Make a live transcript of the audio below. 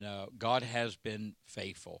God has been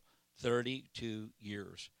faithful. 32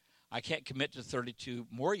 years. I can't commit to 32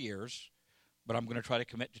 more years, but I'm going to try to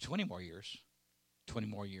commit to 20 more years. 20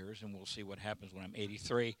 more years, and we'll see what happens when I'm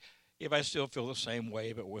 83. If I still feel the same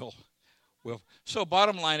way, but we'll. So,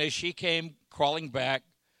 bottom line is, she came crawling back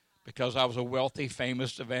because I was a wealthy,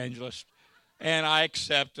 famous evangelist, and I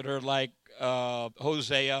accepted her like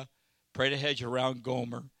Hosea, prayed a hedge around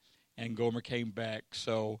Gomer, and Gomer came back.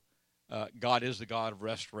 So God is the God of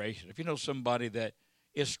restoration. If you know somebody that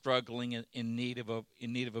is struggling in need of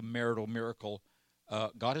a marital miracle,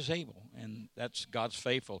 God is able, and that's God's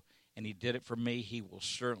faithful. And He did it for me. He will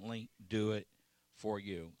certainly do it for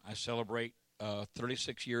you. I celebrate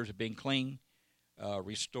 36 years of being clean,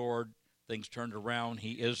 restored, things turned around.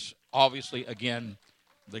 He is obviously, again,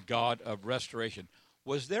 the God of restoration.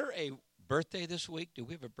 Was there a birthday this week? Do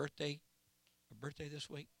we have a birthday? A birthday this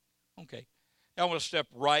week? Okay. I want to step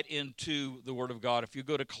right into the Word of God. If you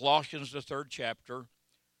go to Colossians, the third chapter,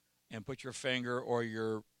 and put your finger or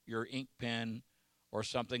your ink pen or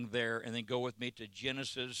something there, and then go with me to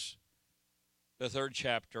Genesis, the third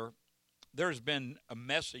chapter. There's been a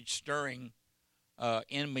message stirring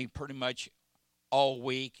in me pretty much all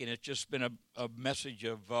week, and it's just been a message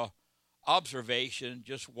of observation,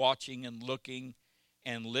 just watching and looking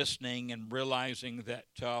and listening and realizing that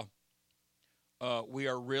we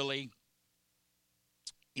are really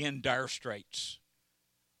in dire straits.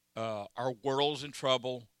 Our world's in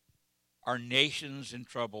trouble. Our nation's in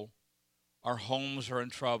trouble. Our homes are in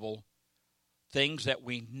trouble. Things that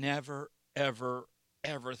we never, ever,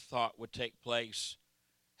 ever thought would take place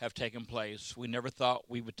have taken place. We never thought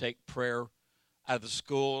we would take prayer out of the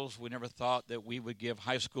schools. We never thought that we would give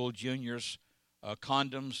high school juniors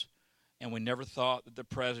condoms. And we never thought that the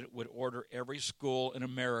president would order every school in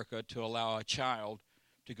America to allow a child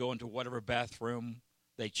to go into whatever bathroom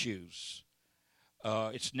they choose.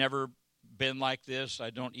 It's never been like this. I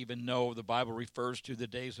don't even know. The Bible refers to the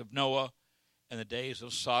days of Noah and the days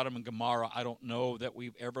of Sodom and Gomorrah. I don't know that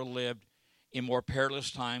we've ever lived in more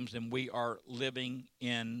perilous times than we are living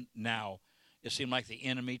in now. It seems like the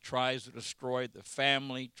enemy tries to destroy the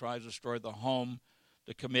family, tries to destroy the home,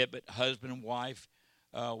 the commitment, husband and wife.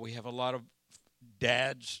 We have a lot of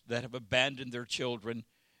dads that have abandoned their children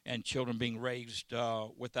and children being raised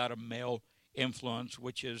without a male influence,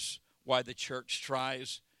 which is why the church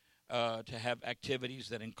tries to have activities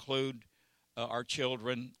that include our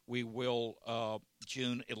children. We will,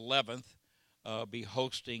 June 11th, be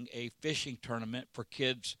hosting a fishing tournament for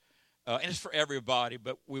kids, and it's for everybody,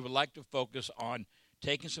 but we would like to focus on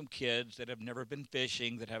taking some kids that have never been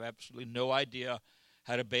fishing, that have absolutely no idea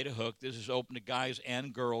how to bait a hook. This is open to guys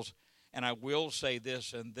and girls, and I will say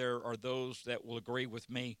this, and there are those that will agree with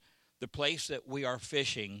me. The place that we are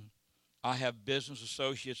fishing, I have business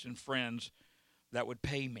associates and friends that would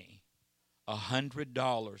pay me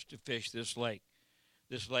 $100 to fish this lake.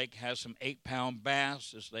 This lake has some 8-pound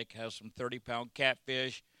bass. This lake has some 30-pound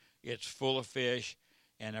catfish. It's full of fish.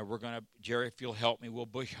 And we're going to, Jerry, if you'll help me, we'll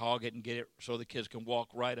bush hog it and get it so the kids can walk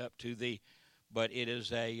right up to but it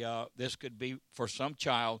is this could be, for some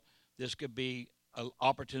child, this could be an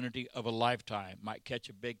opportunity of a lifetime. Might catch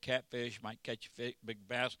a big catfish, might catch a big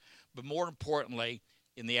bass. But more importantly,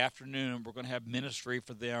 in the afternoon, we're going to have ministry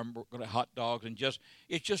for them. We're going to have hot dogs. And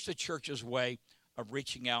it's just the church's way of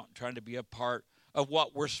reaching out and trying to be a part of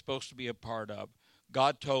what we're supposed to be a part of.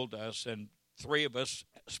 God told us, and 3 of us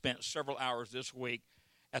spent several hours this week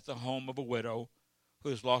at the home of a widow who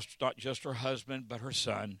has lost not just her husband but her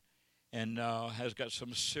son, and has got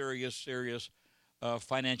some serious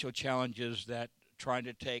financial challenges that trying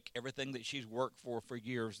to take everything that she's worked for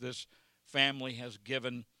years. This family has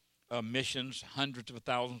given missions hundreds of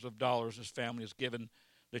thousands of dollars. This family has given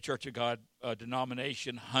the Church of God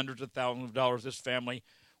denomination hundreds of thousands of dollars. This family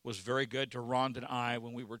was very good to Rhonda and I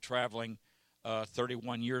when we were traveling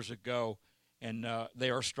 31 years ago, and they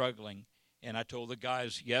are struggling. And I told the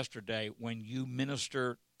guys yesterday, when you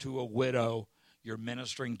minister to a widow, you're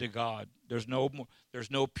ministering to God. There's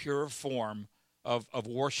no pure form of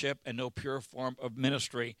worship and no pure form of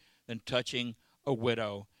ministry than touching a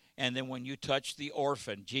widow. And then when you touch the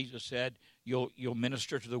orphan, Jesus said you'll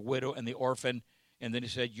minister to the widow and the orphan, and then he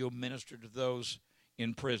said you'll minister to those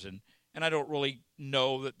in prison. And I don't really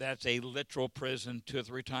know that that's a literal prison 2 or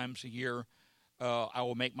 3 times a year. I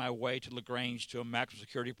will make my way to LaGrange to a maximum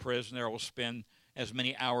security prison. There I will spend as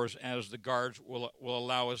many hours as the guards will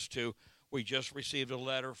allow us to. We just received a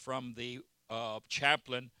letter from the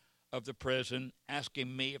chaplain of the prison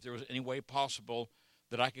asking me if there was any way possible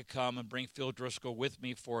that I could come and bring Phil Driscoll with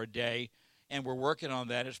me for a day, and we're working on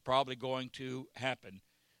that. It's probably going to happen.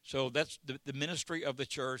 So that's the ministry of the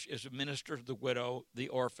church is to minister to the widow, the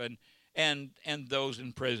orphan, and those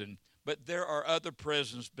in prison. But there are other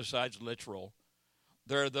prisons besides literal.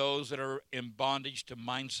 There are those that are in bondage to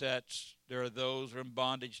mindsets. There are those that are in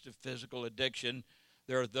bondage to physical addiction.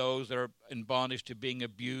 There are those that are in bondage to being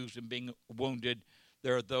abused and being wounded.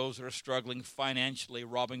 There are those that are struggling financially,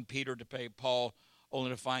 robbing Peter to pay Paul, only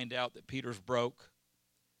to find out that Peter's broke.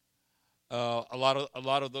 A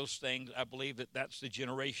lot of those things, I believe that's the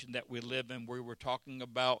generation that we live in, where we're talking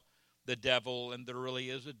about the devil, and there really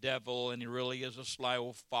is a devil, and he really is a sly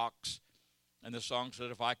old fox. And the song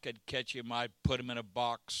said, if I could catch him, I'd put him in a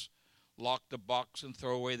box, lock the box and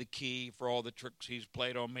throw away the key for all the tricks he's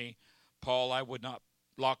played on me. Paul, I would not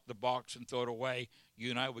lock the box and throw it away. You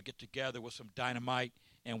and I would get together with some dynamite,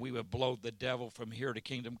 and we would blow the devil from here to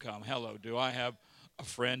kingdom come. Hello, do I have a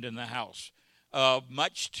friend in the house?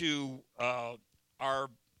 Much to our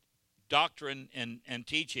doctrine and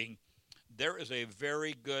teaching, there is a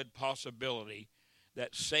very good possibility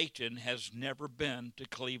that Satan has never been to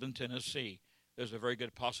Cleveland, Tennessee. There's a very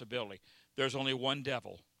good possibility. There's only one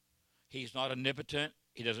devil. He's not omnipotent.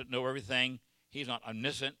 He doesn't know everything. He's not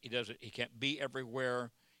omniscient. He can't be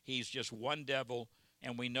everywhere. He's just one devil,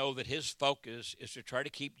 and we know that his focus is to try to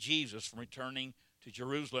keep Jesus from returning to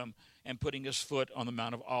Jerusalem and putting his foot on the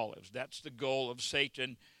Mount of Olives. That's the goal of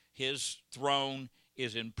Satan. His throne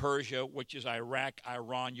is in Persia, which is Iraq,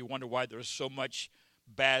 Iran. You wonder why there's so much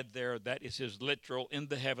bad there. That is his literal, in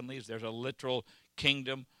the heavenlies, there's a literal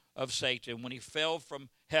kingdom of Satan. When he fell from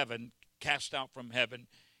heaven, cast out from heaven,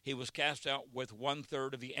 he was cast out with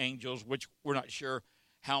 1/3 of the angels, which we're not sure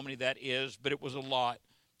how many that is, but it was a lot.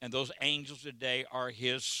 And those angels today are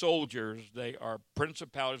his soldiers. They are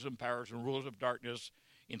principalities and powers and rulers of darkness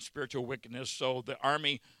in spiritual wickedness. So the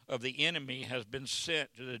army of the enemy has been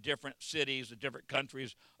sent to the different cities, the different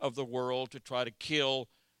countries of the world to try to kill,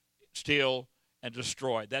 steal, and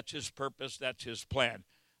destroy. That's his purpose. That's his plan.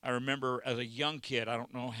 I remember as a young kid, I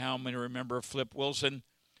don't know how many remember Flip Wilson,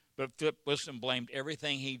 but Flip Wilson blamed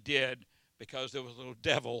everything he did because there was a little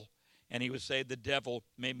devil, and he would say, the devil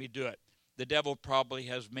made me do it. The devil probably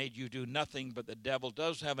has made you do nothing, but the devil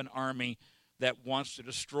does have an army that wants to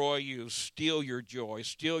destroy you, steal your joy,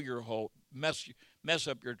 steal your hope, mess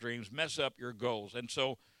up your dreams, mess up your goals. And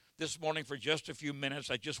so this morning, for just a few minutes,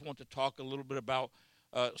 I just want to talk a little bit about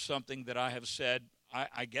something that I have said,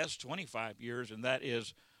 I guess, 25 years, and that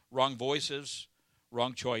is wrong voices,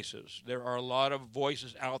 wrong choices. There are a lot of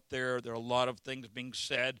voices out there. There are a lot of things being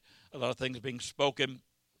said, a lot of things being spoken,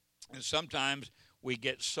 and sometimes we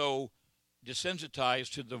get so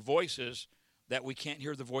desensitized to the voices that we can't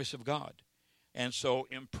hear the voice of God. And so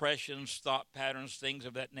impressions, thought patterns, things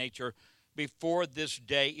of that nature, before this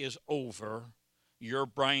day is over, your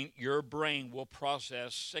brain will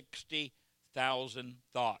process 60,000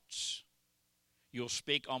 thoughts. You'll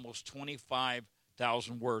speak almost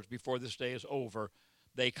 25,000 words before this day is over.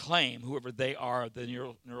 They claim, whoever they are, the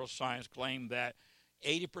neuroscience claim that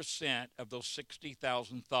 80% of those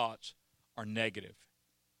 60,000 thoughts are negative.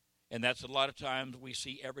 And that's a lot of times we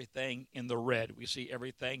see everything in the red. We see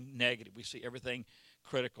everything negative. We see everything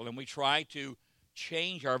critical. And we try to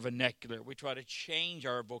change our vernacular. We try to change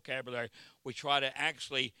our vocabulary. We try to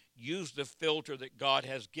actually use the filter that God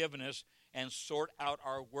has given us and sort out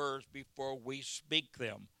our words before we speak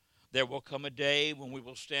them. There will come a day when we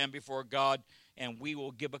will stand before God and we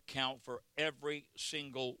will give account for every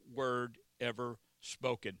single word ever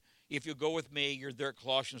spoken. If you go with me, you're there at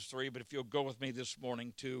Colossians 3, but if you'll go with me this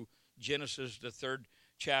morning to Genesis, the 3rd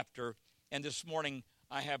chapter. And this morning,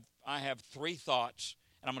 I have 3 thoughts,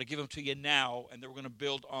 and I'm going to give them to you now, and then we're going to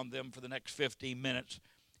build on them for the next 15 minutes.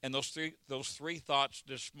 And those three thoughts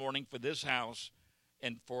this morning for this house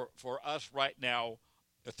and for us right now,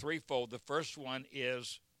 the threefold. The first one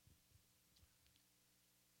is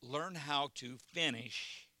learn how to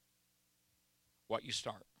finish what you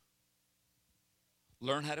start.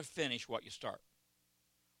 Learn how to finish what you start.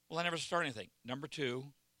 Well, I never start anything. Number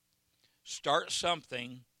 2, start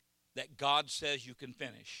something that God says you can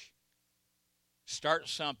finish. Start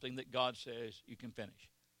something that God says you can finish.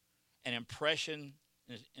 An impression,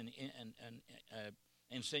 an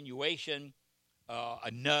insinuation, a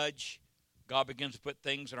nudge. God begins to put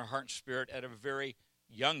things in our heart and spirit at a very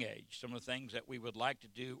young age. Some of the things that we would like to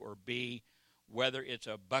do or be, whether it's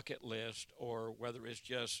a bucket list or whether it's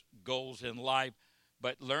just goals in life,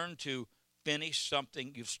 but learn to finish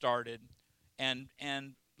something you've started and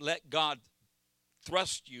let God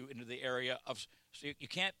thrust you into the area of, so you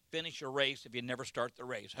can't finish a race if you never start the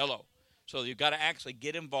race. Hello. So you've got to actually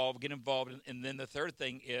get involved. And then the third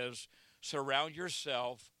thing is surround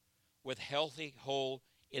yourself with healthy, whole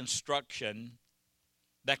instruction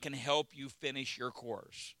that can help you finish your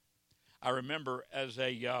course. I remember as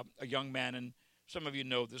a young man, and some of you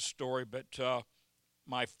know this story, but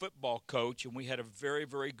my football coach, and we had a very,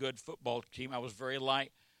 very good football team. I was very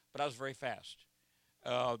light, but I was very fast.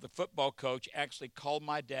 The football coach actually called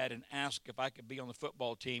my dad and asked if I could be on the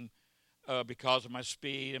football team because of my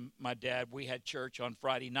speed. And my dad, we had church on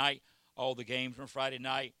Friday night. All the games were Friday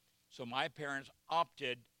night. So my parents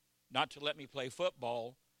opted not to let me play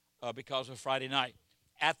football because of Friday night.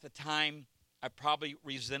 At the time, I probably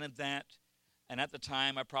resented that. And at the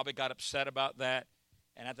time, I probably got upset about that.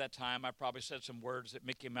 And at that time, I probably said some words that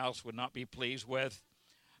Mickey Mouse would not be pleased with.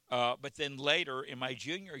 But then later, in my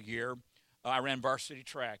junior year, I ran varsity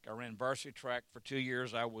track. I ran varsity track for 2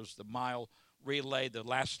 years. I was the mile relay, the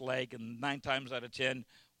last leg, and 9 times out of 10,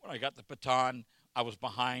 when I got the baton, I was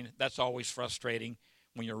behind. That's always frustrating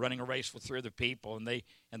when you're running a race with 3 other people and they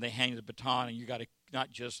hang the baton, and you got to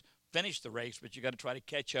not just finish the race, but you got to try to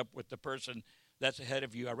catch up with the person that's ahead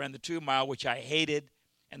of you. I ran the 2 mile, which I hated,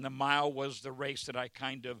 and the mile was the race that I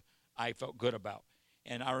felt good about.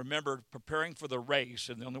 And I remember preparing for the race,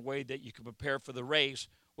 and the only way that you could prepare for the race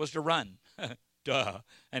was to run. Duh.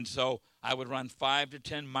 And so I would run 5 to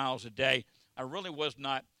 10 miles a day. I really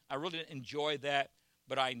didn't enjoy that,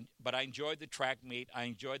 but I enjoyed the track meet. I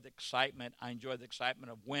enjoyed the excitement. I enjoyed the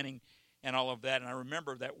excitement of winning and all of that. And I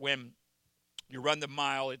remember that when you run the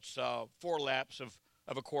mile, it's 4 laps of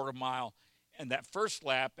a quarter mile. And that first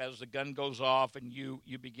lap, as the gun goes off and you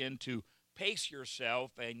begin to pace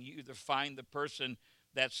yourself, and you either find the person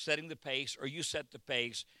that's setting the pace or you set the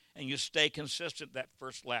pace, and you stay consistent that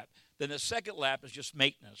first lap. Then the second lap is just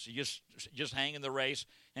maintenance. You just hang in the race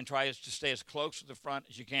and try to stay as close to the front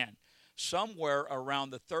as you can. Somewhere around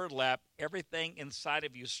the third lap, everything inside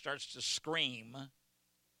of you starts to scream,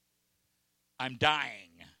 I'm dying.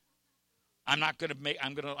 I'm going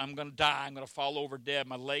to die. I'm going to fall over dead.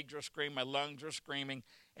 My legs are screaming. My lungs are screaming.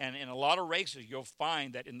 And in a lot of races, you'll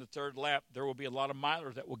find that in the third lap, there will be a lot of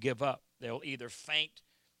milers that will give up. They'll either faint.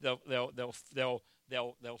 They'll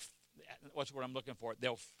what's what I'm looking for?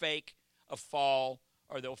 They'll fake a fall,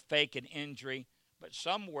 or they'll fake an injury. But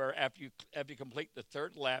somewhere after you complete the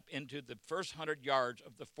third lap into the first 100 yards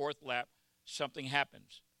of the fourth lap, something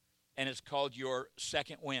happens. And it's called your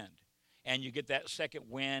second wind. And you get that second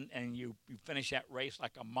win, and you finish that race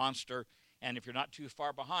like a monster. And if you're not too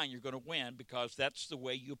far behind, you're going to win, because that's the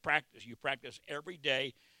way you practice. You practice every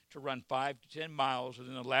day to run 5 to 10 miles, and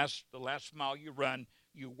then the last mile you run,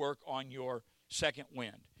 you work on your second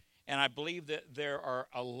wind. And I believe that there are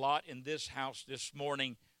a lot in this house this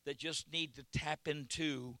morning that just need to tap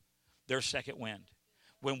into their second wind.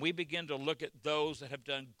 When we begin to look at those that have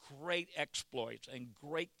done great exploits and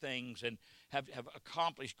great things and have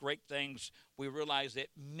accomplished great things, we realize that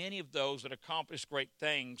many of those that accomplished great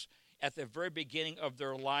things at the very beginning of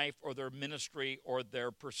their life or their ministry or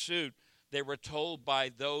their pursuit, they were told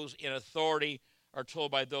by those in authority or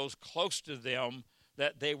told by those close to them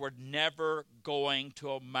that they were never going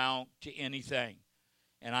to amount to anything.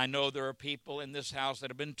 And I know there are people in this house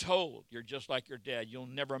that have been told, you're just like your dad. You'll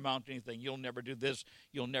never amount to anything. You'll never do this.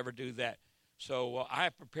 You'll never do that. So I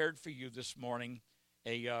have prepared for you this morning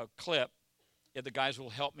a clip. If the guys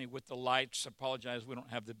will help me with the lights, I apologize we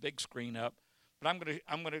don't have the big screen up. But I'm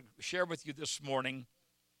going to share with you this morning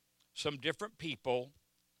some different people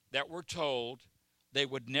that were told they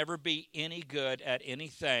would never be any good at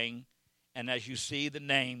anything. And as you see the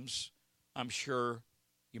names, I'm sure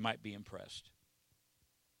you might be impressed.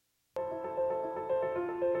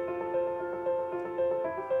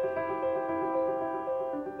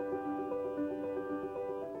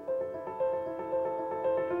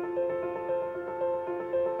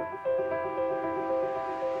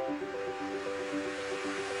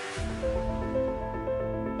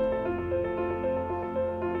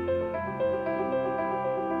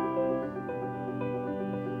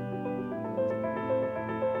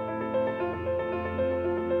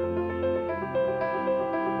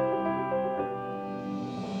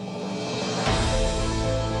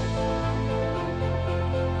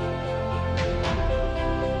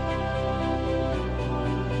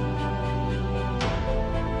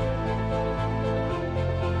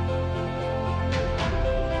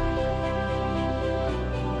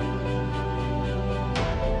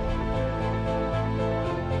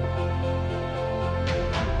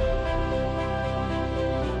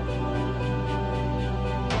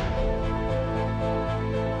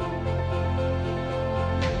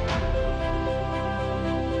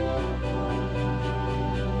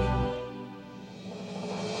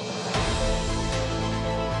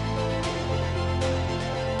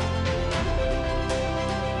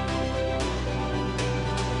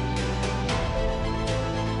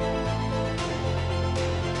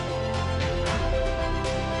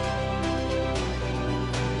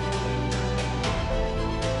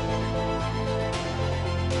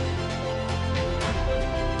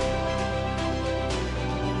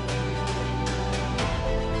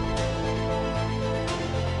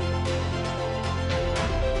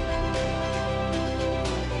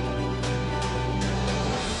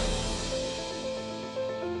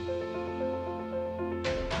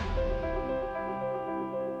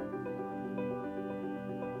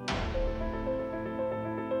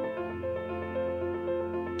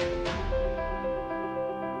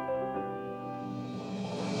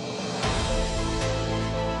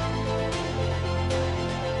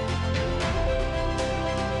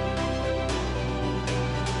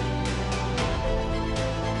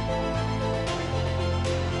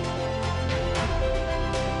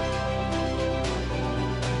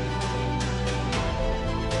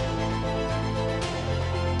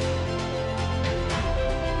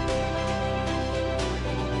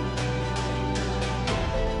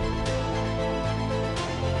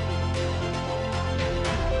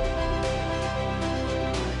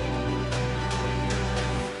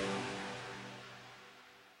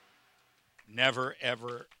 never,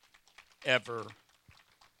 ever, ever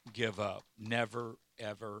give up. Never,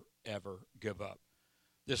 ever, ever give up.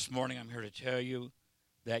 This morning, I'm here to tell you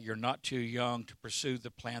that you're not too young to pursue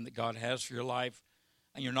the plan that God has for your life,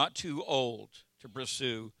 and you're not too old to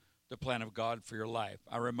pursue the plan of God for your life.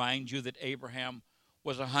 I remind you that Abraham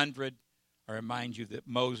was 100. I remind you that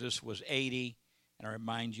Moses was 80. And I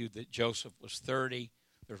remind you that Joseph was 30.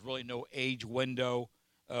 There's really no age window.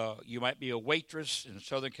 You might be a waitress in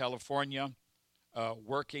Southern California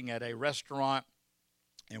working at a restaurant,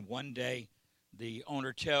 and one day the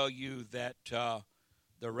owner tell you that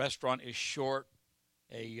the restaurant is short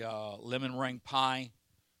a lemon meringue pie.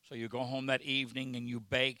 So you go home that evening and you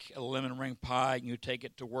bake a lemon meringue pie and you take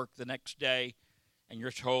it to work the next day, and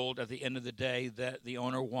you're told at the end of the day that the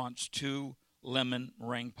owner wants 2 lemon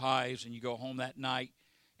meringue pies, and you go home that night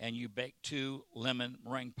and you bake 2 lemon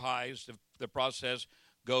meringue pies. The process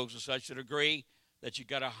goes to such a degree that you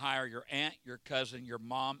got to hire your aunt, your cousin, your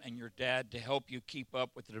mom, and your dad to help you keep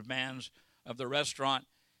up with the demands of the restaurant,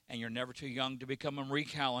 and you're never too young to become a Marie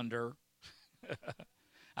Callender,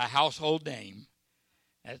 a household name.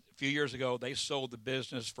 A few years ago, they sold the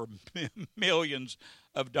business for millions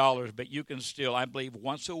of dollars, but you can still, I believe,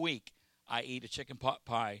 once a week, I eat a chicken pot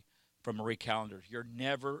pie from Marie Callender. You're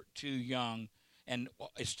never too young. And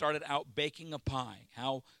it started out baking a pie.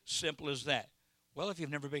 How simple is that? Well, if you've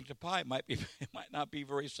never baked a pie, it might not be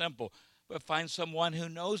very simple. But find someone who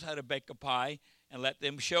knows how to bake a pie and let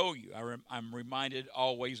them show you. I'm reminded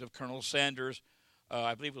always of Colonel Sanders.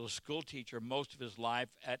 I believe he was a school teacher most of his life.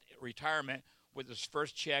 At retirement, with his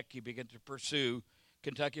first check, he began to pursue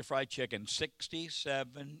Kentucky Fried Chicken,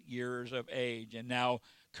 67 years of age. And now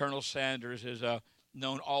Colonel Sanders is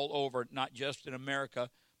known all over, not just in America,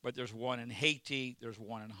 but there's one in Haiti, there's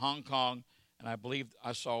one in Hong Kong, and I believe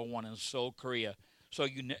I saw one in Seoul, Korea. So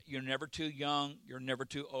you're never too young, you're never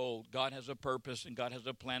too old. God has a purpose and God has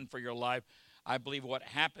a plan for your life. I believe what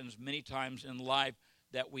happens many times in life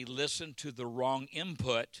that we listen to the wrong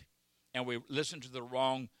input and we listen to the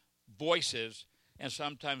wrong voices, and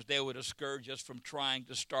sometimes they would discourage us from trying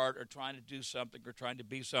to start or trying to do something or trying to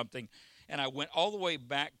be something. And I went all the way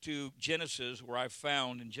back to Genesis, where I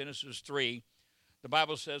found in Genesis 3, the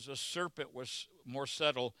Bible says the serpent was more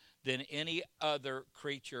subtle than any other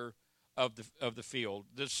creature of the field.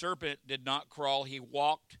 The serpent did not crawl. He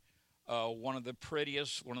walked, one of the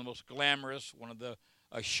prettiest, one of the most glamorous, one of the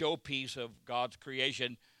showpiece of God's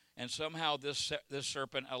creation. And somehow this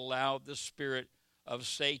serpent allowed the spirit of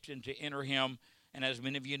Satan to enter him, and as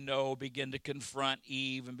many of you know, begin to confront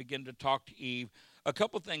Eve and begin to talk to Eve. A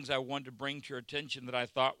couple things I wanted to bring to your attention that I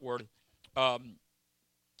thought were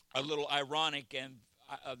a little ironic, and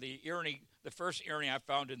the first irony I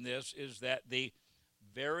found in this is that the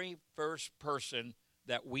very first person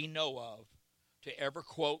that we know of to ever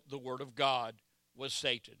quote the Word of God was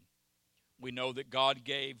Satan. We know that God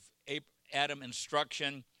gave Adam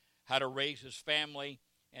instruction how to raise his family,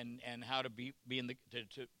 and how to be in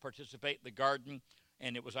to participate in the garden.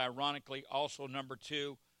 And it was ironically also number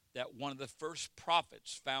 2 that one of the first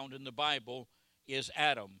prophets found in the Bible is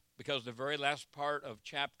Adam, because the very last part of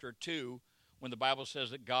chapter 2, when the Bible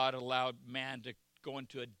says that God allowed man to go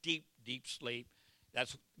into a deep, deep sleep,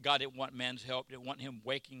 that's God didn't want man's help, didn't want him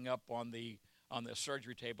waking up on the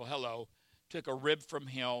surgery table. Took a rib from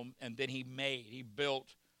him, and then he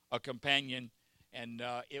built a companion. And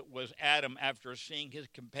it was Adam, after seeing his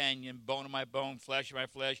companion, bone of my bone, flesh of my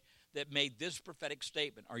flesh, that made this prophetic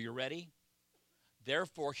statement. Are you ready?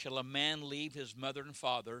 Therefore shall a man leave his mother and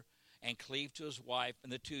father and cleave to his wife,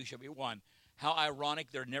 and the two shall be one. How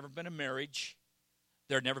ironic. There had never been a marriage.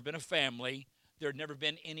 There had never been a family. There had never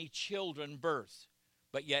been any children birthed.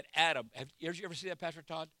 But yet Adam, did you ever see that, Pastor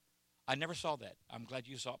Todd? I never saw that. I'm glad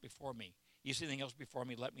you saw it before me. You see anything else before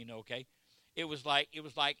me, let me know, okay? It was like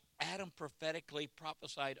Adam prophetically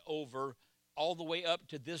prophesied over all the way up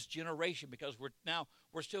to this generation, because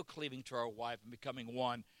we're still cleaving to our wife and becoming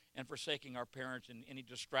one and forsaking our parents and any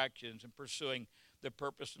distractions and pursuing the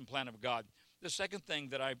purpose and plan of God. The second thing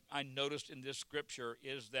that I noticed in this scripture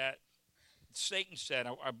is that Satan said,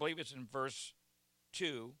 I believe it's in verse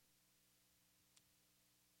 2,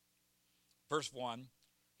 verse 1,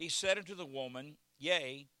 he said unto the woman,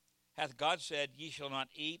 Yea, hath God said, Ye shall not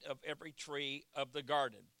eat of every tree of the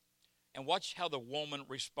garden. And watch how the woman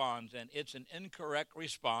responds, and it's an incorrect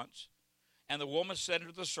response. And the woman said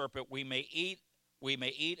unto the serpent, We may eat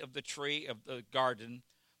of the tree of the garden,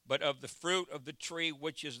 but of the fruit of the tree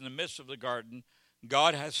which is in the midst of the garden,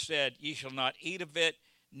 God hath said, Ye shall not eat of it,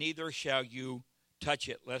 neither shall you touch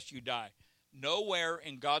it, lest you die. Nowhere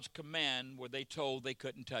in God's command were they told they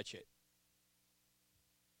couldn't touch it.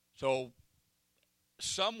 So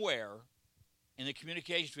somewhere In the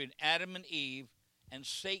communication between Adam and Eve and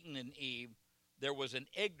Satan and Eve, there was an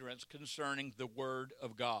ignorance concerning the Word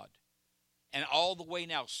of God. And all the way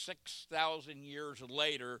now, 6,000 years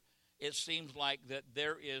later, it seems like that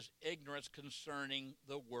there is ignorance concerning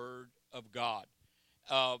the Word of God.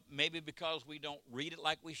 Maybe because we don't read it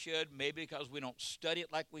like we should, maybe because we don't study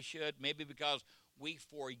it like we should, maybe because we,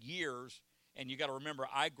 for years, and you got to remember,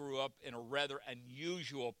 I grew up in a rather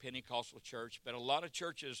unusual Pentecostal church, but a lot of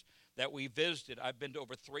churches that we visited, I've been to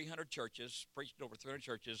over 300 churches, preached at over 300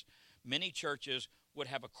 churches. Many churches would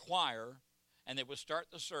have a choir, and they would start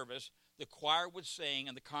the service. The choir would sing,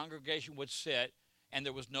 and the congregation would sit, and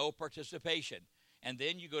there was no participation. And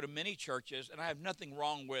then you go to many churches, and I have nothing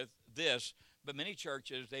wrong with this, but many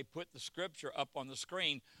churches, they put the scripture up on the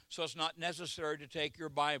screen, so it's not necessary to take your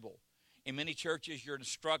Bible. In many churches, you're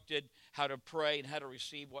instructed how to pray and how to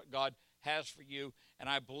receive what God has for you. And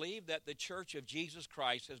I believe that the Church of Jesus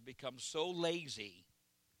Christ has become so lazy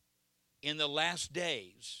in the last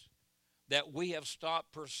days that we have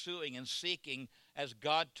stopped pursuing and seeking, as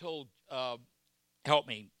God told,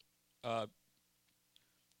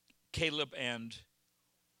 Caleb and,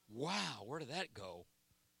 wow, where did that go?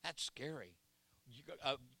 That's scary.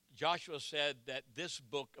 Joshua said that this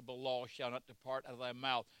book of the law shall not depart out of thy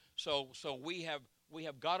mouth. So we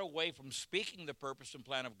have got away from speaking the purpose and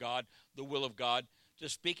plan of God, the will of God, to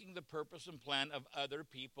speaking the purpose and plan of other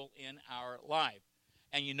people in our life.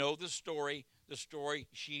 And you know the story,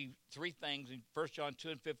 three things in 1 John 2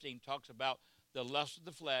 and 15 talks about the lust of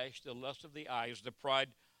the flesh, the lust of the eyes, the pride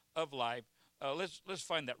of life. Let's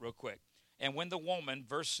find that real quick. And when the woman,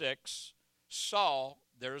 verse 6, saw,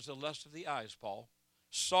 there's the lust of the eyes, Paul,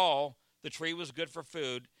 saw the tree was good for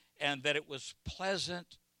food and that it was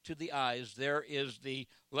pleasant to the eyes. There is the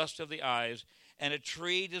lust of the eyes. And a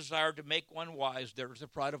tree desired to make one wise. There is the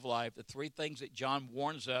pride of life. The three things that John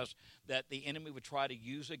warns us that the enemy would try to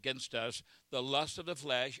use against us. The lust of the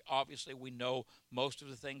flesh. Obviously, we know most of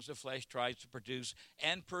the things the flesh tries to produce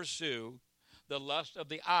and pursue. The lust of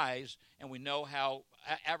the eyes. And we know how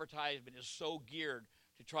advertisement is so geared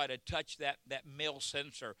to try to touch that male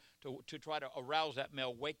sensor, to try to arouse that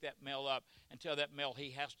male, wake that male up, and tell that male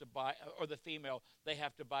he has to buy, or the female, they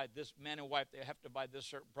have to buy this, man and wife, they have to buy this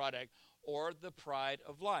certain product, or the pride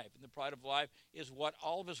of life. And the pride of life is what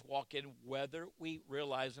all of us walk in, whether we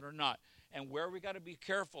realize it or not. And where we got to be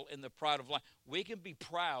careful in the pride of life, we can be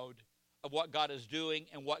proud of what God is doing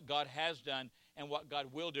and what God has done and what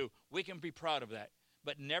God will do. We can be proud of that.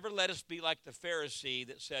 But never let us be like the Pharisee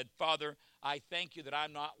that said, Father, I thank you that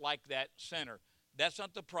I'm not like that sinner. That's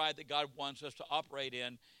not the pride that God wants us to operate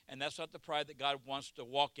in, and that's not the pride that God wants to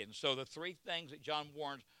walk in. So the three things that John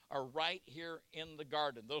warns are right here in the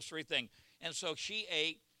garden, those three things. And so she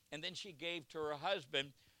ate, and then she gave to her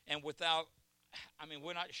husband, and we're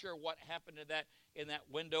not sure what happened to that in that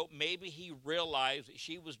window. Maybe he realized that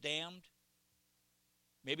she was damned.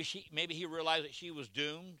 Maybe he realized that she was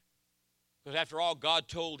doomed. Because after all, God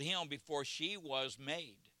told him before she was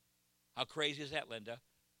made. How crazy is that, Linda?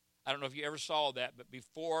 I don't know if you ever saw that, but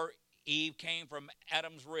before Eve came from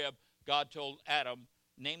Adam's rib, God told Adam,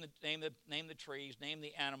 name the trees, name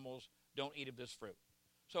the animals, don't eat of this fruit.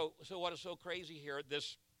 So what is so crazy here,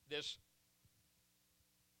 this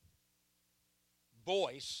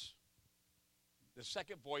voice, the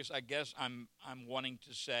second voice, I guess I'm wanting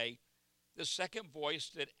to say, the second voice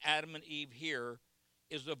that Adam and Eve hear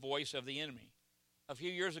is the voice of the enemy. A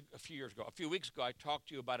few weeks ago, I talked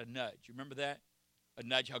to you about a nudge. You remember that? A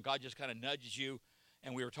nudge, how God just kind of nudges you.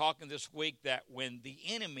 And we were talking this week that when the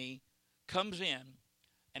enemy comes in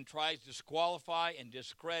and tries to disqualify and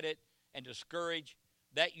discredit and discourage,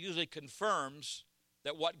 that usually confirms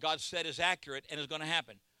that what God said is accurate and is going to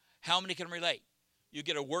happen. How many can relate? You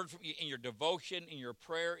get a word from in your devotion, in your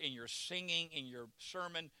prayer, in your singing, in your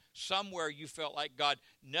sermon. Somewhere you felt like God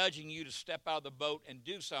nudging you to step out of the boat and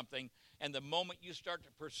do something. And the moment you start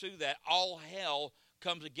to pursue that, all hell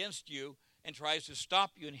comes against you and tries to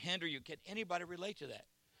stop you and hinder you. Can anybody relate to that?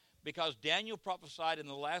 Because Daniel prophesied in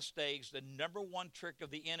the last days the number one trick of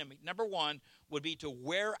the enemy, number one, would be to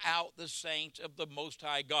wear out the saints of the Most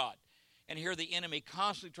High God. And here the enemy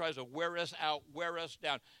constantly tries to wear us out, wear us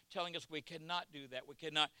down, telling us we cannot do that. We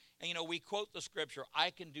cannot. And, we quote the scripture,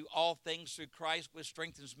 I can do all things through Christ which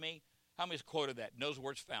strengthens me. How many's quoted that? Knows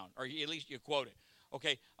where it's found, or at least you quote it.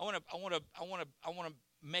 Okay, I want to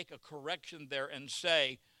make a correction there and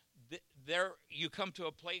say there you come to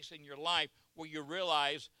a place in your life where you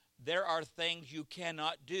realize there are things you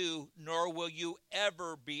cannot do, nor will you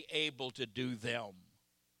ever be able to do them.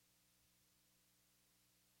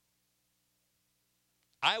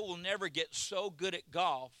 I will never get so good at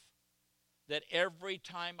golf that every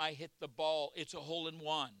time I hit the ball, it's a hole in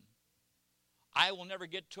one. I will never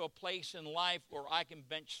get to a place in life where I can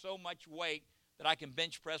bench so much weight that I can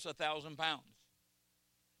bench press 1,000 pounds.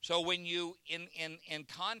 So when you, in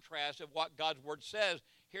contrast of what God's Word says,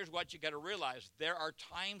 here's what you got to realize. There are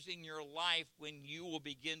times in your life when you will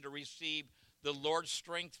begin to receive the Lord's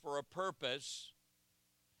strength for a purpose,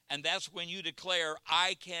 and that's when you declare,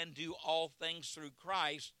 I can do all things through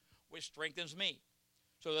Christ, which strengthens me.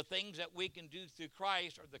 So the things that we can do through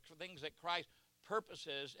Christ are the things that Christ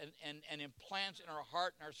purposes and implants in our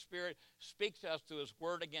heart and our spirit, speaks to us through His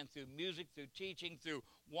Word, again, through music, through teaching, through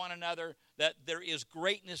one another, that there is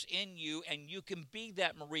greatness in you, and you can be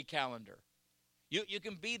that Marie Callender. You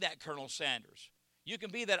can be that Colonel Sanders. You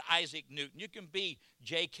can be that Isaac Newton. You can be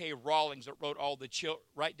J.K. Rowling that wrote all the children,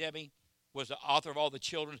 right, Debbie? Was the author of all the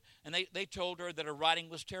children, and they told her that her writing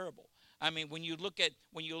was terrible. I mean, when you look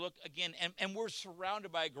again, and we're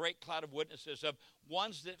surrounded by a great cloud of witnesses of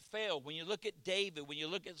ones that failed. When you look at David, when you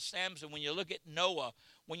look at Samson, when you look at Noah,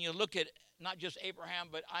 when you look at not just Abraham,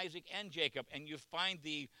 but Isaac and Jacob, and you find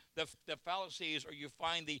the fallacies, or you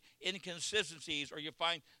find the inconsistencies, or you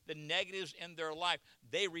find the negatives in their life,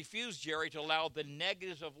 they refused, Jerry, to allow the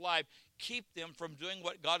negatives of life keep them from doing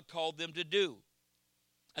what God called them to do.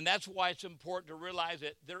 And that's why it's important to realize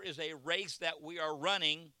that there is a race that we are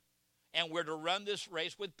running, and we're to run this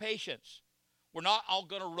race with patience. We're not all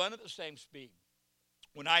going to run at the same speed.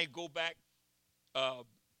 When I go back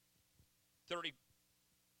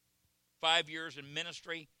 35 years in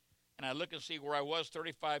ministry, and I look and see where I was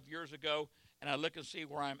 35 years ago, and I look and see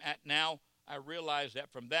where I'm at now, I realize that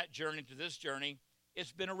from that journey to this journey,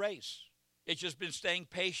 it's been a race. It's just been staying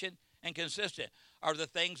patient and consistent. Are the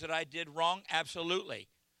things that I did wrong? Absolutely.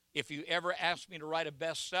 If you ever ask me to write a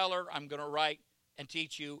bestseller, I'm going to write and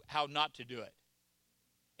teach you how not to do it.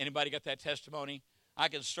 Anybody got that testimony? I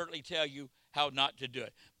can certainly tell you how not to do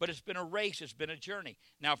it. But it's been a race. It's been a journey.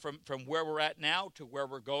 Now, from where we're at now to where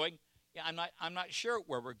we're going, yeah, I'm not sure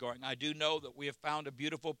where we're going. I do know that we have found a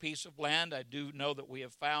beautiful piece of land. I do know that we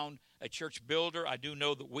have found a church builder. I do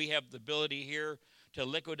know that we have the ability here to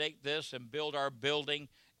liquidate this and build our building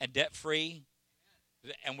and debt-free.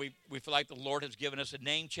 And we feel like the Lord has given us a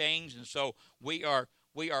name change, and so we are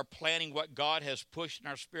planning what God has pushed in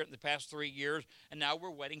our spirit in the past 3 years, and now we're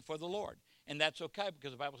waiting for the Lord. And that's okay, because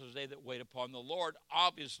the Bible says they that wait upon the Lord.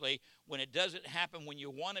 Obviously, when it doesn't happen when you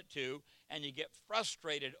want it to, and you get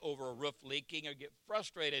frustrated over a roof leaking, or get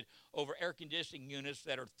frustrated over air conditioning units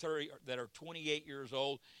that are 28 years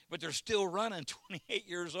old, but they're still running 28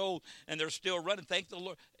 years old, and they're still running. Thank the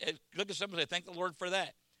Lord. Look at somebody and say, thank the Lord for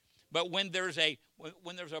that. But when there's a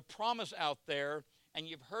promise out there, and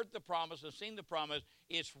you've heard the promise and seen the promise,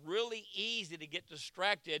 it's really easy to get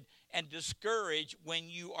distracted and discouraged when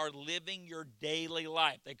you are living your daily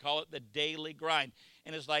life. They call it the daily grind.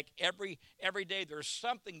 And it's like every day there's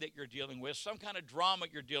something that you're dealing with, some kind of drama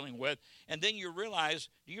you're dealing with, and then do you realize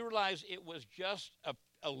it was just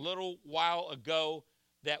a little while ago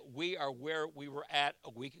that we are where we were at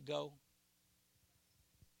a week ago?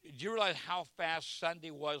 Do you realize how fast Sunday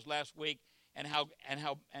was last week, and how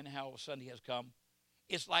Sunday has come?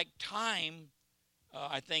 It's like time.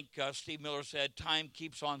 I think Steve Miller said, time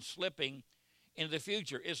keeps on slipping into the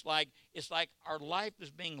future. It's like our life is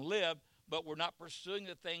being lived, but we're not pursuing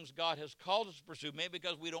the things God has called us to pursue. Maybe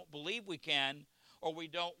because we don't believe we can, or we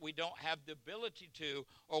don't have the ability to,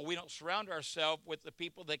 or we don't surround ourselves with the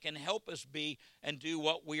people that can help us be and do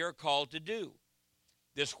what we are called to do.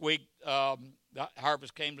 This week, the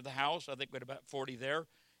harvest came to the house. I think we had about 40 there.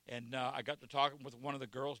 And I got to talking with one of the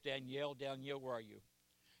girls, Danielle. Danielle, where are you?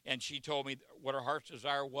 And she told me what her heart's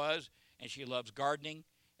desire was, and she loves gardening,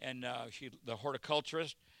 and she's the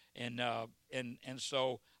horticulturist. And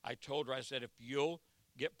so I told her, I said, if you'll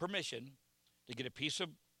get permission to get a piece of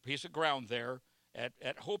ground there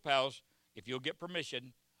at Hope House, if you'll get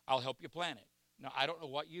permission, I'll help you plant it. Now, I don't know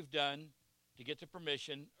what you've done to get the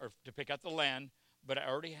permission or to pick out the land, but I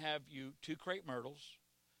already have you 2 crepe myrtles,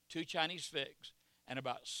 2 Chinese figs, and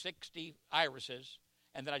about 60 irises.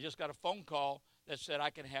 And then I just got a phone call that said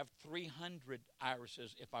I can have 300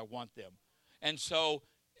 irises if I want them. And so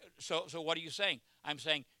what are you saying? I'm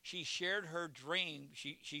saying she shared her dream.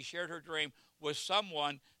 She shared her dream with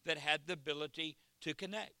someone that had the ability to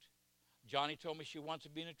connect. Johnny told me she wants to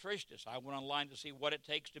be a nutritionist. I went online to see what it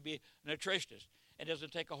takes to be a nutritionist. It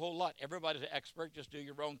doesn't take a whole lot. Everybody's an expert. Just do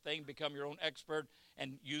your own thing, become your own expert,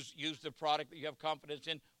 and use the product that you have confidence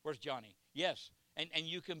in. Where's Johnny? Yes. And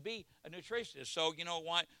you can be a nutritionist. So you know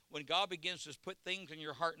what? When God begins to put things in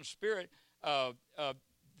your heart and spirit,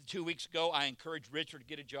 2 weeks ago I encouraged Richard to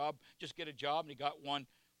get a job. Just get a job, and he got one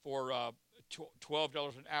for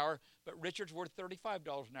 $12 an hour, but Richard's worth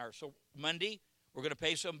 $35 an hour. So Monday, we're going to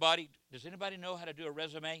pay somebody. Does anybody know how to do a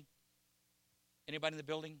resume? Anybody in the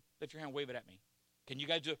building? Lift your hand, wave it at me. Can you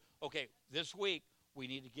guys do it? Okay, this week, we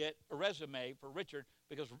need to get a resume for Richard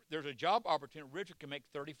because there's a job opportunity. Richard can make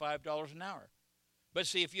 $35 an hour. But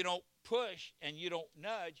see, if you don't push and you don't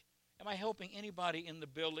nudge, am I helping anybody in the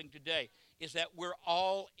building today? Is that we're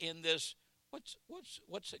all in this, what's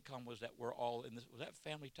sitcom was that we're all in this, was that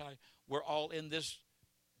Family Tie? We're all in this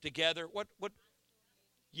together. What?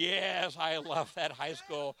 Yes, I love that high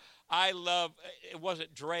school. I love, it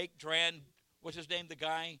wasn't Drake, Dran, what's his name, the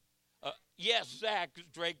guy? Yes, Zach,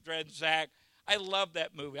 Drake, Dran, Zach. I love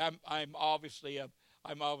that movie. I'm obviously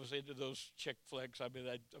into those chick flicks. I mean,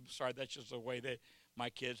 I'm sorry, that's just the way that my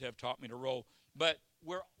kids have taught me to roll. But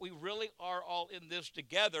we really are all in this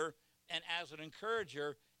together. And as an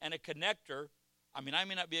encourager and a connector, I mean, I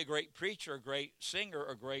may not be a great preacher, a great singer,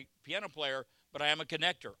 a great piano player, but I am a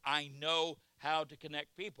connector. I know how to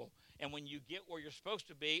connect people. And when you get where you're supposed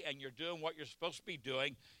to be and you're doing what you're supposed to be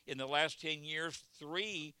doing, in the last 10 years,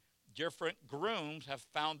 3 different grooms have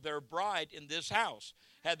found their bride in this house.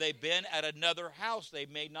 Had they been at another house, they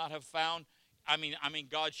may not have found, I mean,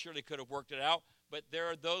 God surely could have worked it out, but there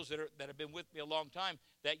are those that have been with me a long time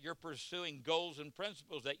that you're pursuing goals and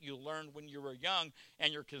principles that you learned when you were young,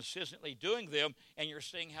 and you're consistently doing them, and you're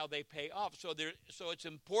seeing how they pay off. So it's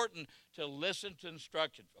important to listen to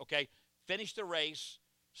instructions, okay? Finish the race,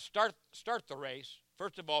 start the race.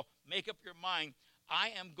 First of all, make up your mind,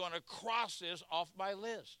 I am going to cross this off my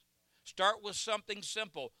list. Start with something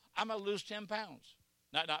simple. I'm going to lose 10 pounds.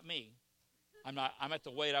 Not me. I'm at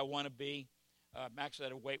the weight I want to be. I'm actually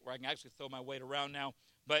at a weight where I can actually throw my weight around now.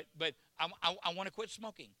 But I want to quit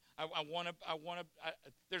smoking. I want to.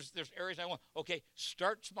 There's areas I want. Okay,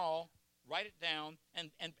 start small, write it down,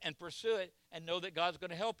 and pursue it, and know that God's going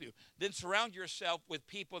to help you. Then surround yourself with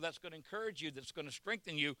people that's going to encourage you, that's going to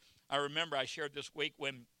strengthen you. I remember I shared this week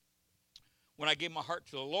when I gave my heart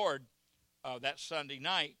to the Lord that Sunday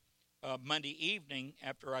night. Monday evening,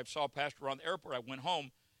 after I saw Pastor around the airport, I went home,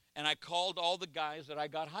 and I called all the guys that I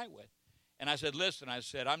got high with. And I said, listen,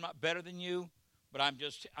 I'm not better than you, but I'm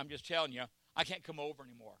just telling you, I can't come over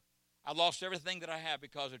anymore. I lost everything that I have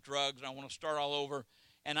because of drugs, and I want to start all over.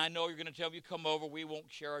 And I know you're going to tell me, you come over, we won't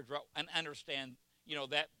share our drug. And understand,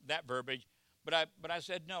 that verbiage. But I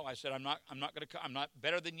said, no. I said, I'm not going to. I'm not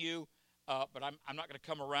better than you, but I'm not going to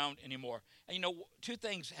come around anymore. And 2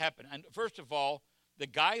 things happened. And first of all, the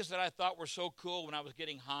guys that I thought were so cool when I was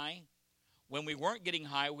getting high, when we weren't getting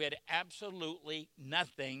high, we had absolutely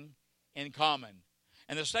nothing in common.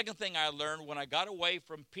 And the second thing I learned, when I got away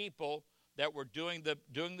from people that were doing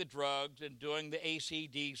the drugs and doing the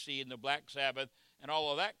AC/DC and the Black Sabbath and all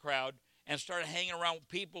of that crowd, and started hanging around with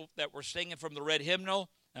people that were singing from the Red Hymnal.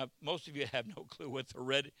 Now, most of you have no clue what the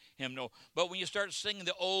Red Hymnal, but when you start singing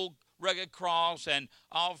the old Rugged Cross and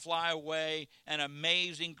I'll Fly Away and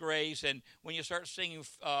Amazing Grace, and when you start singing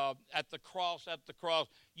at the cross,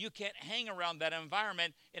 you can't hang around that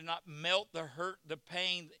environment and not melt the hurt, the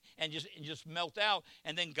pain, and just melt out.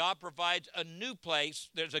 And then God provides a new place.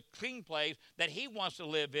 There's a clean place that He wants to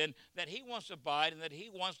live in, that He wants to abide, and that He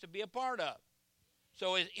wants to be a part of.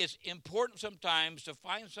 So it's important sometimes to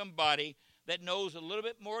find somebody that knows a little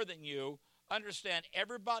bit more than you. Understand,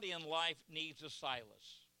 everybody in life needs a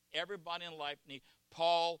Silas. Everybody in life needs.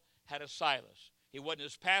 Paul had a Silas. He wasn't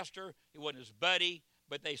his pastor. He wasn't his buddy,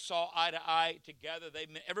 but they saw eye to eye together.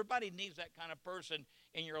 Everybody needs that kind of person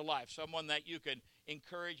in your life, someone that you can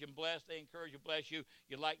encourage and bless. They encourage and bless you.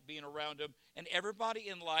 You like being around them. And everybody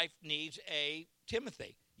in life needs a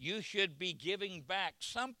Timothy. You should be giving back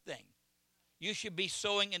something. You should be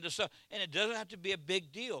sowing into something. And it doesn't have to be a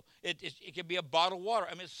big deal. It can be a bottle of water.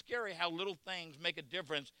 I mean, it's scary how little things make a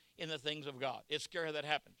difference in the things of God. It's scary how that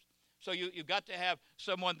happens. So you've got to have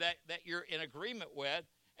someone that you're in agreement with,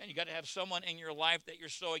 and you've got to have someone in your life that you're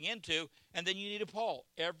sowing into, and then you need a Paul.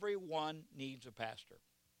 Everyone needs a pastor.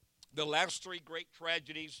 The last 3 great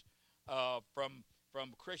tragedies from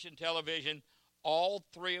Christian television, all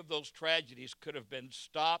 3 of those tragedies could have been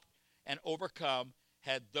stopped and overcome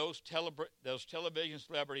had those television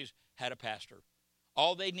celebrities had a pastor.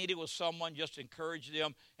 All they needed was someone just to encourage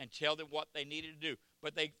them and tell them what they needed to do.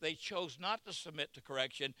 But they chose not to submit to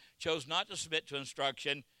correction, chose not to submit to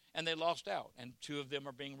instruction, and they lost out. And 2 of them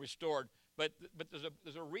are being restored. But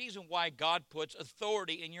there's a reason why God puts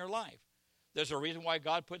authority in your life. There's a reason why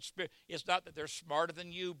God puts spirit. It's not that they're smarter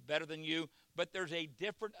than you, better than you, but there's a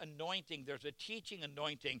different anointing. There's a teaching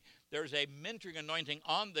anointing. There's a mentoring anointing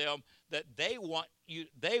on them that they want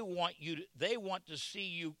to see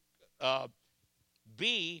you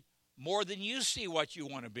be more than you see what you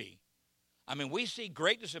want to be. I mean, we see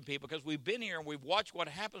greatness in people because we've been here and we've watched what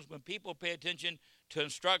happens when people pay attention to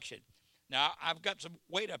instruction. Now, I've got some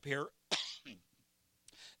weight up here, and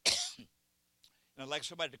I'd like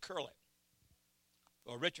somebody to curl it.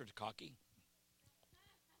 Well, Richard's cocky.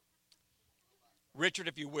 Richard,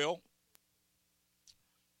 if you will,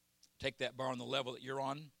 take that bar on the level that you're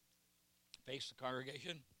on, face the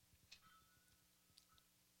congregation,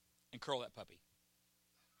 and curl that puppy.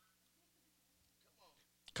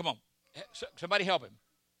 Come on. Somebody help him.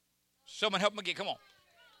 Someone help him again. Come on.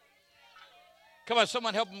 Come on,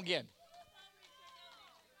 someone help him again.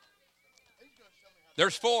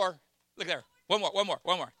 There's 4. Look there. One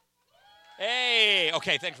more. Hey.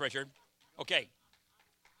 Okay, thanks, Richard. Okay.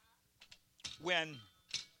 When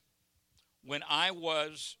I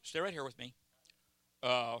was, stay right here with me.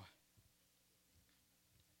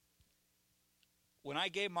 When I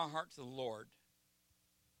gave my heart to the Lord,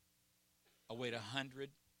 I weighed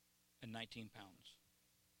 119 pounds.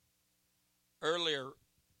 Earlier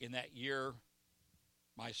in that year,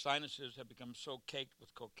 my sinuses had become so caked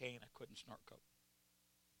with cocaine I couldn't snort coke.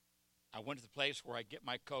 I went to the place where I get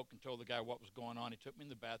my coke and told the guy what was going on. He took me in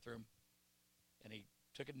the bathroom, and he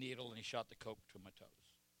took a needle and he shot the coke between my toes.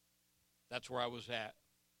 That's where I was at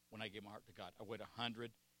when I gave my heart to God. I weighed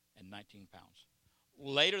 119 pounds.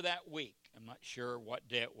 Later that week, I'm not sure what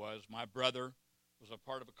day it was, my brother was a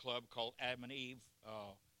part of a club called Adam and Eve.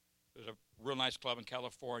 It was a real nice club in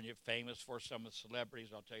California, famous for some of the celebrities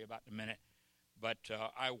I'll tell you about in a minute. But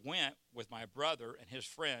I went with my brother and his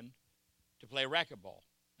friend to play racquetball.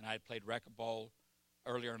 And I had played racquetball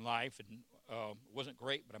earlier in life, and it wasn't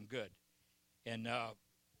great, but I'm good. And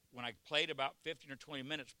when I played about 15 or 20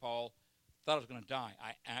 minutes, Paul, thought I was going to die.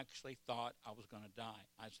 I actually thought I was going to die.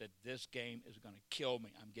 I said, this game is going to kill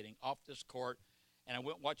me. I'm getting off this court. And I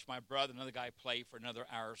went and watched my brother, another guy, play for another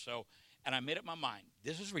hour or so. And I made up my mind,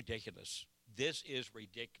 this is ridiculous. This is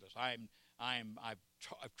ridiculous. I've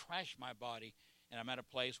trashed my body, and I'm at a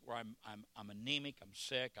place where I'm anemic, I'm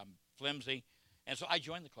sick, I'm flimsy. And so I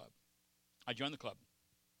joined the club.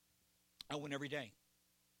 I went every day.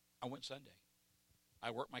 I went Sunday. I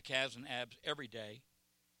worked my calves and abs every day.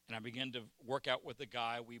 And I began to work out with the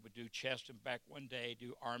guy. We would do chest and back one day,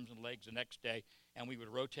 do arms and legs the next day, and we would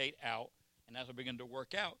rotate out. And as I began to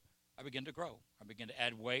work out, I began to grow. I began to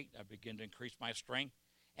add weight. I began to increase my strength.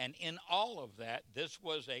 And in all of that, this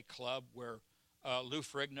was a club where Lou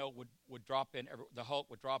Ferrigno would drop in. The Hulk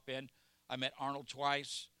would drop in. I met Arnold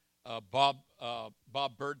twice. Bob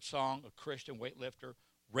Birdsong, a Christian weightlifter.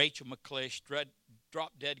 Rachel McClish,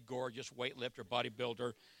 drop-dead gorgeous weightlifter,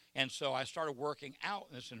 bodybuilder. And so I started working out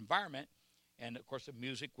in this environment. And, of course, the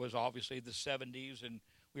music was obviously the 70s, and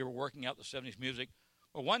we were working out the 70s music.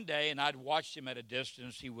 Well, one day, and I'd watched him at a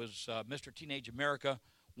distance, he was Mr. Teenage America,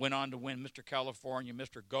 went on to win Mr. California,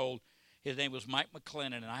 Mr. Gold. His name was Mike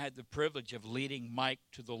McLennan, and I had the privilege of leading Mike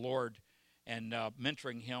to the Lord and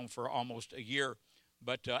mentoring him for almost a year.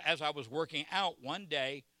 But as I was working out one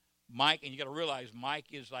day, Mike, and you got to realize Mike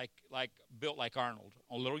is like built like Arnold,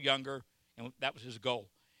 a little younger, and that was his goal.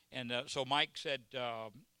 And so Mike said,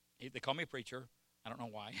 they call me a preacher. I don't know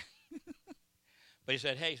why. But he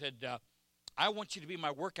said, I want you to be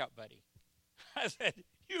my workout buddy. I said,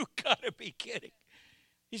 you got to be kidding.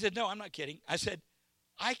 He said, no, I'm not kidding. I said,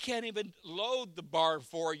 I can't even load the bar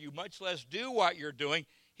for you, much less do what you're doing.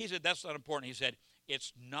 He said, that's not important. He said,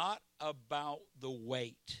 it's not about the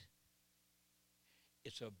weight.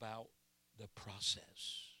 It's about the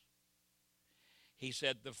process. He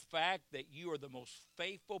said, the fact that you are the most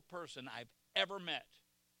faithful person I've ever met,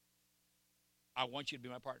 I want you to be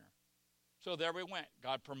my partner. So there we went.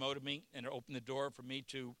 God promoted me and opened the door for me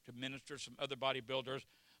to minister to some other bodybuilders.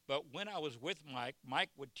 But when I was with Mike, Mike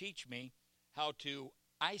would teach me how to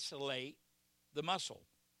isolate the muscle.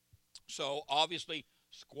 So obviously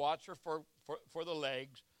squats are for the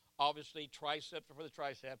legs. Obviously triceps are for the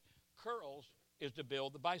tricep. Curls is to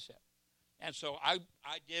build the bicep. And so I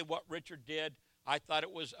did what Richard did. I thought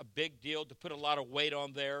it was a big deal to put a lot of weight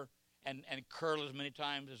on there and curl as many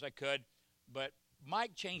times as I could. But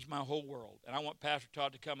Mike changed my whole world, and I want Pastor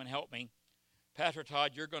Todd to come and help me. Pastor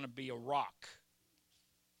Todd, you're going to be a rock.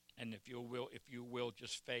 And if you will,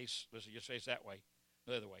 just face that way.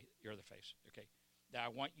 The other way, you're the face. Okay. Now, I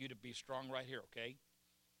want you to be strong right here, okay?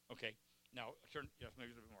 Okay. Now, turn, yes,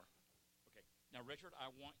 maybe a little bit more. Okay. Now, Richard, I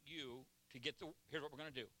want you to here's what we're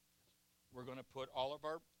going to do. We're going to put all of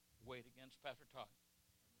our weight against Pastor Todd.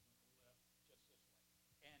 And we're going to lift just this way.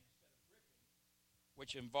 And instead of gripping,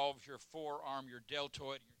 which involves your forearm, your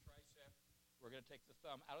deltoid, and your tricep, we're going to take the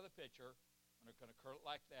thumb out of the picture, and we're going to curl it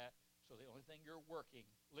like that. So the only thing you're working,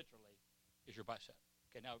 literally, is your bicep.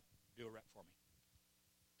 Okay, now do a rep for me.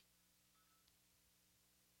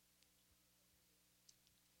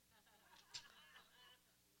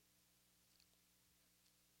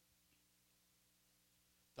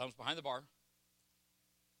 Thumbs behind the bar.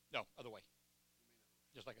 No, other way.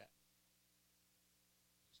 Just like that.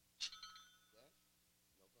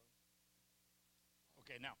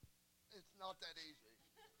 Okay, now. It's not that easy.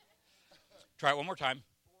 Try it one more time.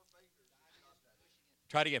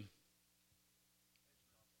 Try it again.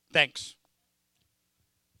 Thanks.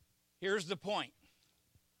 Here's the point.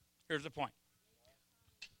 Here's the point.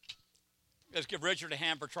 Let's give Richard a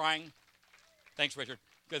hand for trying. Thanks, Richard.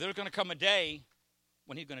 Because there's going to come a day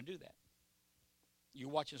when he's going to do that. You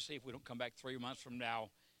watch and see if we don't come back 3 months from now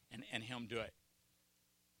and him do it.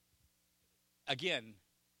 Again,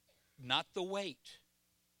 not the wait,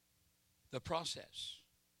 the process.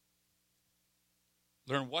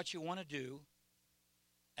 Learn what you want to do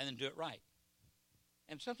and then do it right.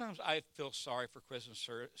 And sometimes I feel sorry for Chris and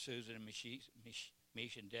Susan and Mish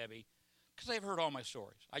and Debbie because they've heard all my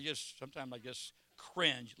stories. Sometimes I just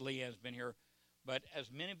cringe. Leanne's been here. But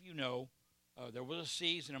as many of you know, there was a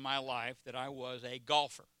season in my life that I was a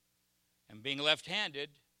golfer. And being left-handed,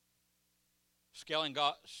 spelling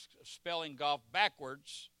golf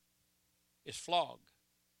backwards is flog.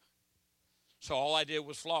 So all I did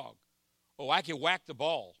was flog. Oh, I could whack the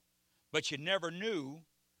ball, but you never knew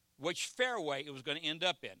which fairway it was going to end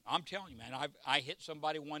up in. I'm telling you, man, I hit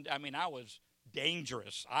somebody one day. I mean, I was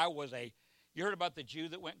dangerous. You heard about the Jew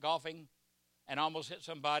that went golfing and almost hit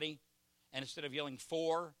somebody, and instead of yelling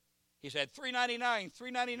 4, he said 399,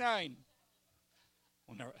 399.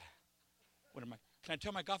 Can I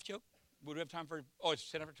tell my golf joke? Would we have time for? Oh, it's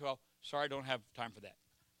 10 after 12. Sorry, I don't have time for that.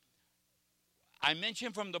 I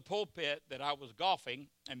mentioned from the pulpit that I was golfing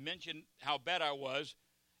and mentioned how bad I was.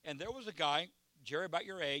 And there was a guy, Jerry, about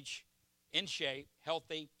your age, in shape,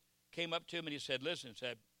 healthy, came up to him and he said, listen,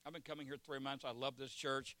 I've been coming here 3 months. I love this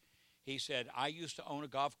church. He said, I used to own a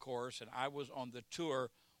golf course and I was on the tour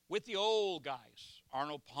with the old guys.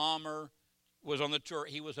 Arnold Palmer was on the tour.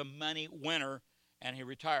 He was a money winner and he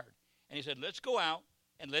retired. And he said, let's go out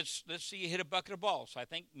and let's see you hit a bucket of balls. So I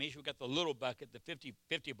think Misha got the little bucket, the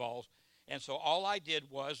 50 balls. And so all I did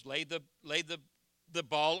was lay the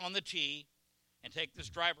ball on the tee and take this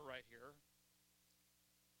driver right here.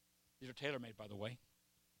 These are tailor-made, by the way.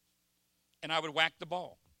 And I would whack the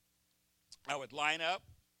ball. I would line up,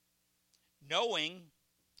 knowing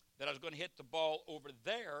that I was going to hit the ball over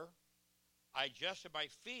there. I adjusted my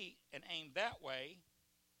feet and aimed that way.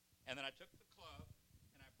 And then I took the club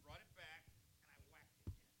and I brought it back and I whacked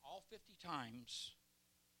it. All 50 times,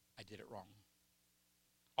 I did it wrong.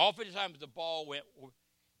 All 50 times the ball went,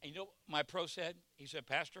 and you know what my pro said? He said,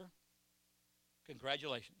 Pastor,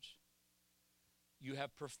 congratulations. You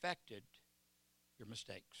have perfected your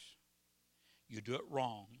mistakes. You do it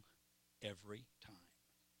wrong every time.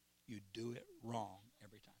 You do it wrong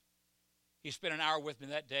every time. He spent an hour with me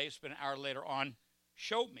that day, spent an hour later on,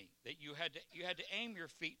 showed me that you had to aim your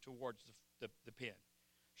feet towards the pin.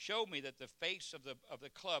 Showed me that the face of the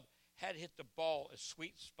club had hit the ball a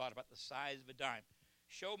sweet spot about the size of a dime.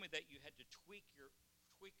 Showed me that you had to tweak your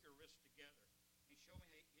wrist together. He showed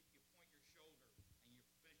me how you point your shoulder and you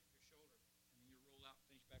finish with your shoulder and then you roll out and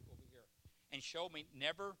finish back over here. And showed me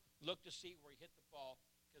never look to see where you hit the ball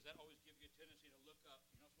because that always gives you a tendency to look up.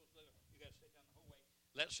 You're not supposed to look up. You got to sit down the whole way.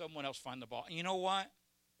 Let someone else find the ball. And you know what?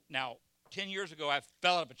 Now, 10 years ago, I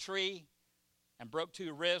fell out of a tree and broke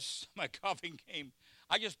 2 wrists. My golfing game.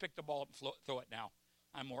 I just pick the ball up and throw it now.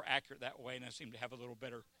 I'm more accurate that way, and I seem to have a little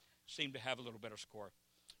better score.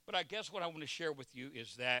 But I guess what I want to share with you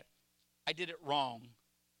is that I did it wrong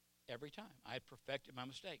every time. I had perfected my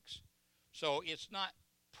mistakes. So it's not,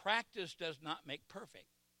 practice does not make perfect.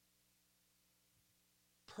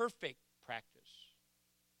 Perfect practice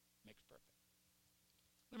makes perfect.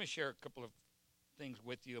 Let me share a couple of things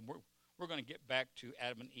with you. And we're going to get back to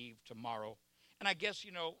Adam and Eve tomorrow. And I guess,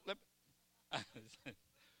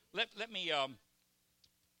 let me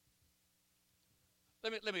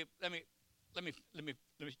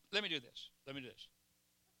do this.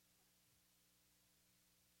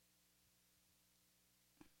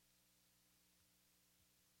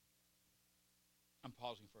 I'm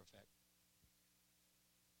pausing for effect.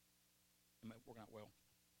 Am I working out well?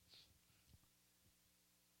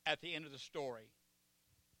 At the end of the story,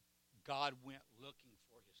 God went looking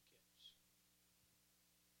for his kids.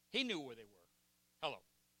 He knew where they were. Hello.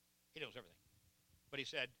 He knows everything. But he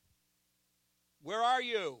said, where are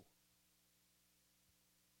you?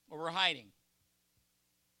 Well, we're hiding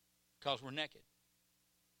because we're naked.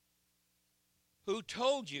 Who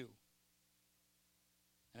told you?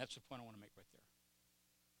 And that's the point I want to make right there.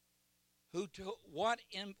 What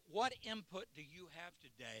input do you have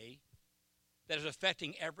today that is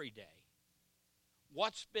affecting every day?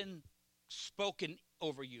 What's been spoken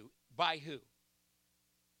over you? By who?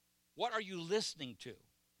 What are you listening to?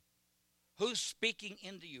 Who's speaking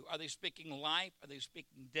into you? Are they speaking life? Are they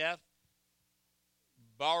speaking death?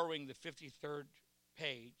 Borrowing the 53rd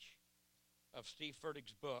page of Steve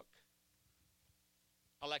Furtick's book,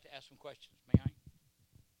 I'd like to ask some questions. May I?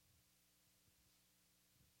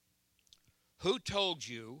 Who told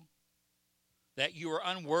you that you are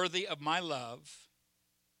unworthy of my love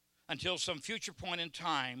until some future point in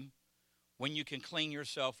time when you can clean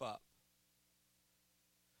yourself up?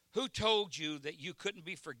 Who told you that you couldn't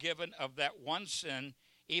be forgiven of that one sin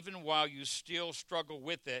even while you still struggle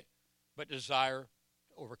with it but desire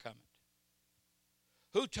to overcome it?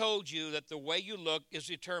 Who told you that the way you look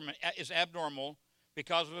is abnormal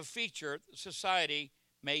because of a feature that society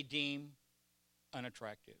may deem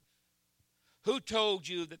unattractive? Who told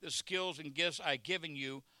you that the skills and gifts I've given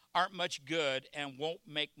you aren't much good and won't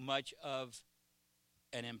make much of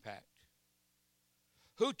an impact?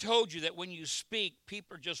 Who told you that when you speak,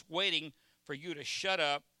 people are just waiting for you to shut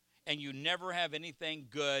up and you never have anything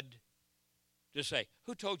good to say?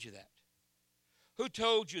 Who told you that? Who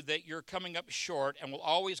told you that you're coming up short and will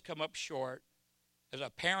always come up short as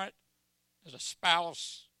a parent, as a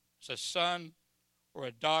spouse, as a son, or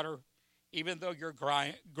a daughter, even though you're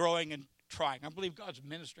growing and trying? I believe God's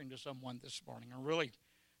ministering to someone this morning. I really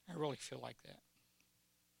feel like that.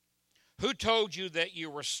 Who told you that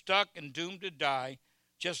you were stuck and doomed to die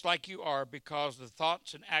just like you are because of the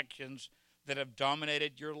thoughts and actions that have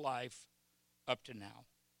dominated your life up to now?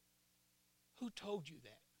 Who told you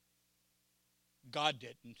that? God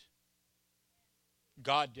didn't.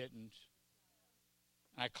 God didn't.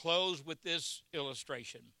 I close with this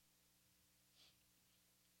illustration.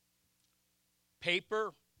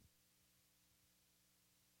 Paper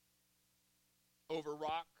over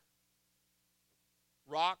rock,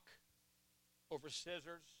 rock over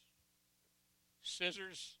scissors,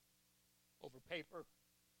 scissors over paper,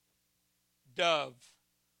 dove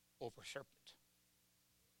over serpent.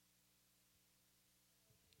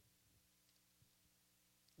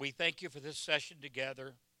 We thank you for this session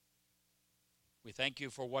together. We thank you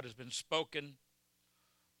for what has been spoken.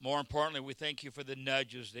 More importantly, we thank you for the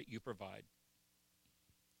nudges that you provide.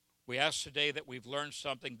 We ask today that we've learned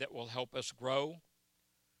something that will help us grow,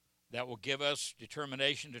 that will give us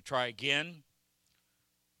determination to try again,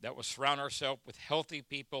 that will surround ourselves with healthy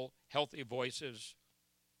people, healthy voices,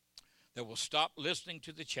 that will stop listening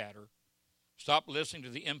to the chatter, stop listening to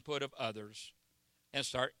the input of others, and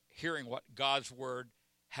start hearing what God's word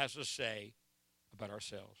has to say about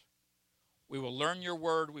ourselves. We will learn your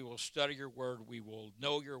word. We will study your word. We will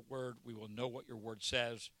know your word. We will know what your word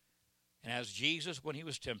says. And as Jesus, when he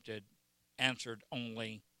was tempted, answered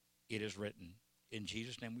only, "It is written." In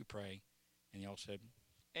Jesus' name we pray. And y'all said,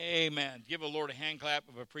 amen. Give the Lord a hand clap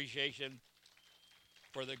of appreciation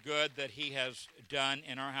for the good that he has done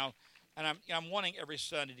in our house. And I'm wanting every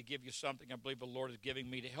Sunday to give you something I believe the Lord is giving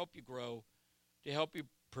me to help you grow, to help you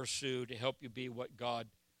pursue, to help you be what God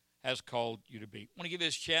has called you to be. I want to give you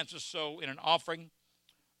this chance to sow in an offering,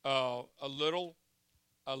 a little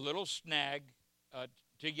snag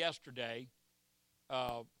to yesterday.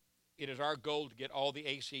 It is our goal to get all the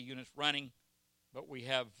AC units running, but we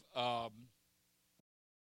have